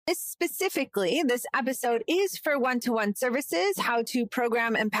Specifically, this episode is for one-to-one services, how to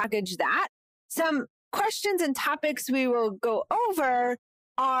program and package that. Some questions and topics we will go over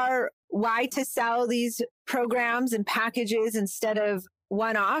are why to sell these programs and packages instead of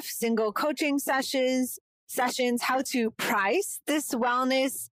one-off single coaching sessions, how to price this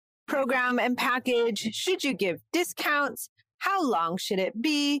wellness program and package. Should you give discounts? How long should it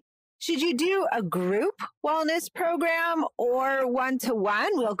be? Should you do a group wellness program or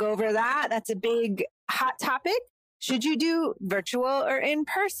one-to-one? We'll go over that. That's a big hot topic. Should you do virtual or in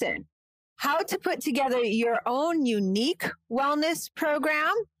person? How to put together your own unique wellness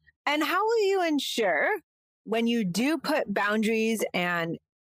program, and how will you ensure when you do put boundaries and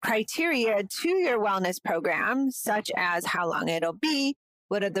criteria to your wellness program, such as how long it'll be,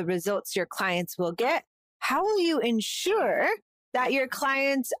 what are the results your clients will get, how will you ensure that your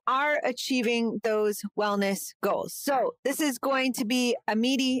clients are achieving those wellness goals? So this is going to be a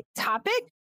meaty topic.